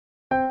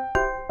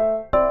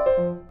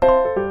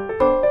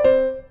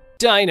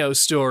Dino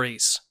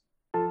Stories.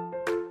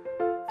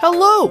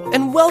 Hello,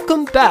 and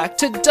welcome back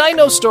to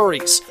Dino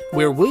Stories,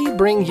 where we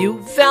bring you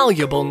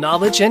valuable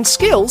knowledge and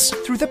skills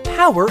through the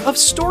power of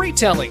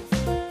storytelling.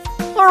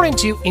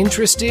 Aren't you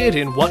interested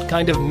in what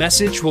kind of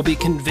message will be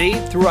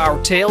conveyed through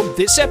our tale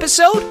this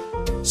episode?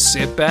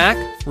 Sit back,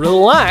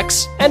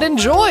 relax, and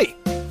enjoy.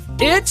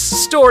 It's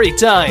story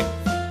time.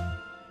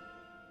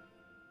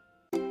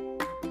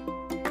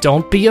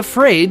 Don't be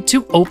afraid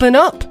to open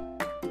up.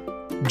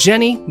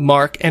 Jenny,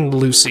 Mark, and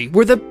Lucy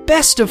were the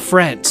best of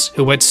friends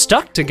who had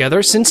stuck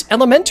together since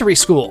elementary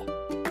school.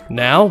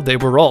 Now they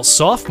were all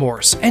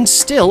sophomores and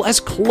still as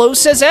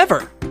close as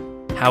ever.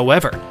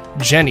 However,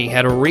 Jenny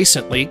had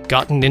recently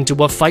gotten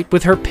into a fight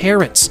with her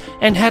parents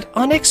and had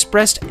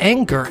unexpressed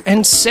anger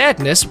and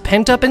sadness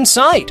pent up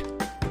inside.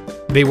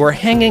 They were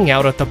hanging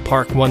out at the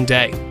park one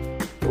day.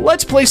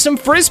 "Let's play some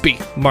frisbee,"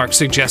 Mark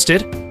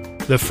suggested.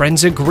 The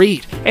friends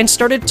agreed and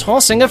started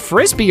tossing a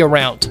frisbee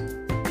around.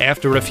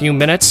 After a few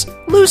minutes,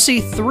 Lucy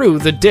threw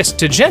the disc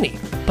to Jenny,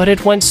 but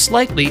it went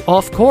slightly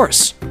off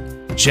course.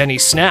 Jenny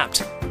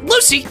snapped,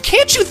 "Lucy,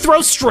 can't you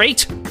throw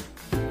straight?"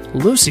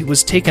 Lucy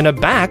was taken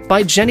aback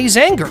by Jenny's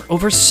anger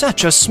over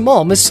such a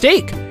small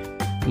mistake.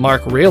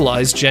 Mark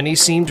realized Jenny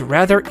seemed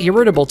rather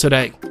irritable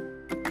today.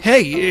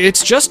 "Hey,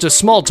 it's just a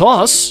small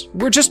toss.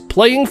 We're just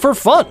playing for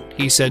fun,"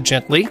 he said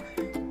gently.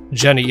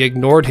 Jenny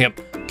ignored him,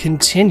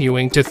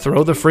 continuing to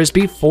throw the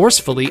frisbee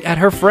forcefully at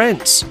her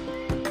friends.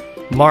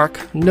 Mark,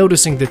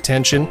 noticing the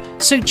tension,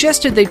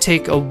 suggested they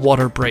take a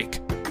water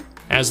break.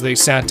 As they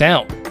sat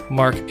down,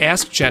 Mark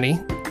asked Jenny,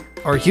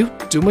 "Are you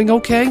doing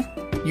okay?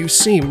 You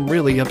seem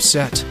really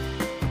upset."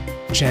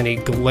 Jenny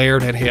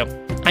glared at him.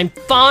 "I'm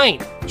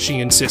fine," she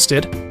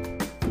insisted.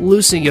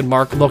 Lucy and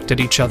Mark looked at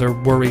each other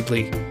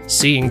worriedly,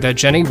 seeing that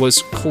Jenny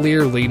was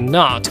clearly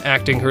not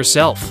acting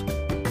herself.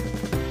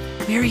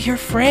 "We're your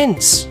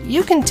friends.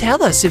 You can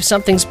tell us if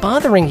something's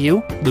bothering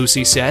you,"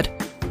 Lucy said.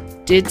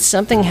 "Did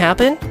something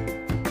happen?"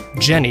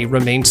 Jenny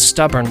remained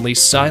stubbornly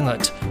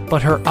silent,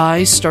 but her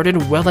eyes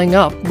started welling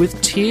up with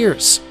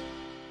tears.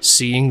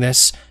 Seeing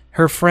this,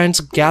 her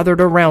friends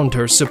gathered around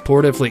her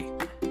supportively.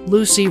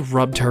 Lucy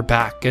rubbed her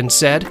back and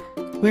said,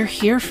 "We're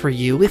here for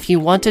you if you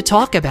want to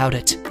talk about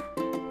it."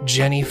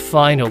 Jenny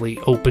finally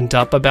opened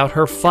up about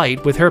her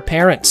fight with her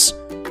parents.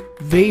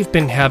 They've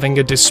been having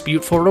a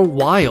dispute for a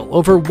while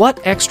over what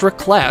extra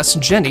class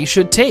Jenny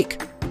should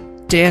take.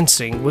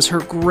 Dancing was her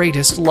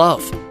greatest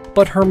love,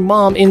 but her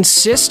mom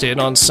insisted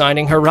on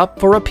signing her up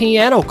for a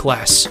piano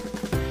class.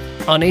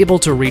 Unable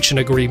to reach an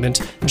agreement,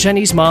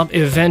 Jenny's mom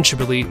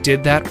eventually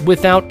did that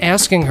without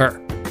asking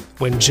her.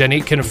 When Jenny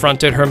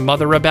confronted her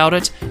mother about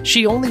it,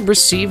 she only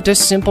received a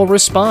simple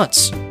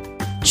response.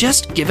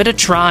 "Just give it a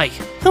try.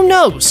 Who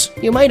knows?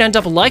 You might end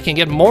up liking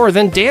it more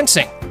than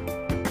dancing."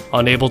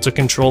 Unable to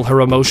control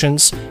her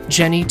emotions,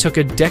 Jenny took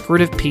a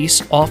decorative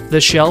piece off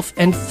the shelf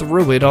and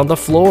threw it on the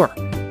floor.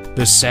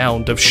 The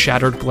sound of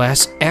shattered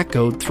glass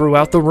echoed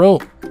throughout the room.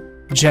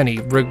 Jenny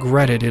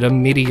regretted it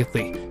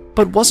immediately,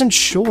 but wasn't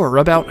sure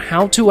about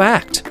how to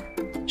act.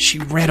 She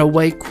ran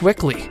away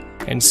quickly,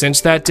 and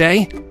since that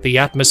day, the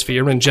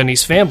atmosphere in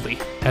Jenny's family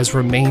has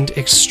remained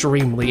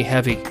extremely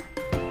heavy.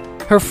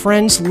 Her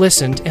friends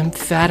listened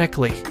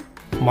emphatically.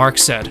 Mark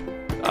said,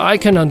 "I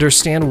can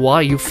understand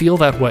why you feel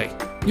that way.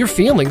 Your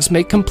feelings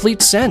make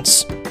complete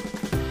sense."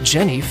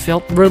 Jenny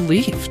felt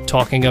relief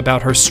talking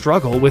about her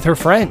struggle with her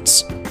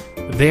friends.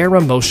 Their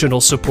emotional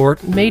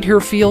support made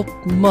her feel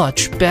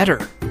much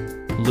better.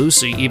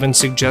 Lucy even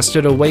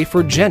suggested a way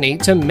for Jenny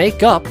to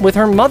make up with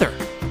her mother.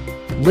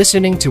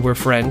 Listening to her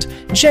friend,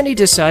 Jenny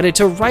decided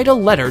to write a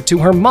letter to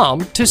her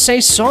mom to say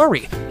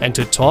sorry and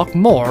to talk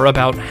more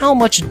about how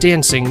much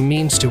dancing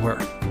means to her.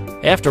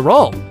 After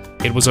all,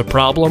 it was a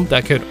problem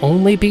that could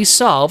only be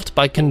solved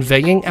by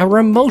conveying our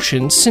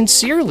emotions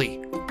sincerely.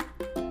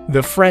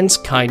 The friend's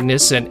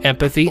kindness and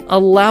empathy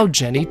allowed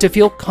Jenny to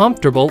feel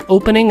comfortable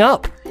opening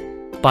up.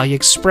 By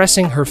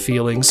expressing her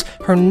feelings,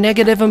 her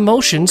negative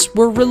emotions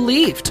were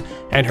relieved,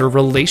 and her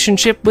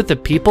relationship with the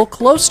people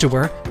close to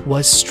her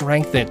was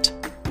strengthened.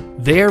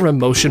 Their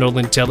emotional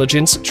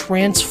intelligence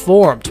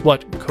transformed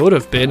what could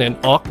have been an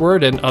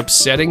awkward and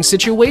upsetting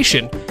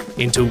situation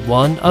into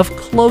one of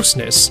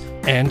closeness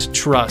and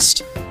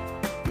trust.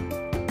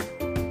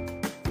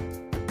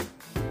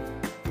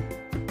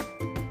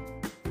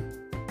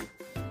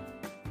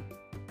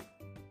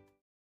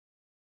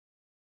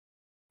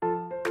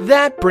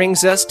 That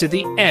brings us to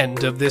the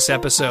end of this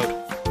episode.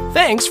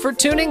 Thanks for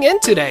tuning in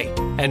today,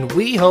 and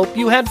we hope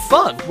you had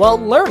fun while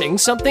learning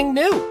something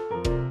new.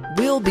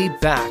 We'll be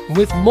back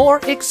with more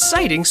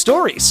exciting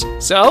stories,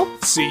 so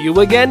see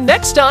you again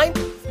next time.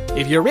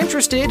 If you're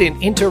interested in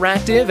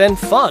interactive and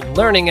fun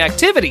learning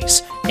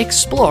activities,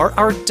 explore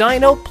our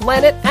Dino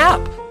Planet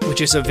app,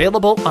 which is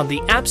available on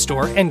the App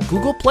Store and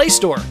Google Play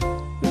Store.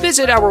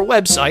 Visit our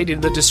website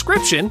in the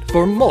description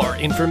for more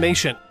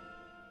information.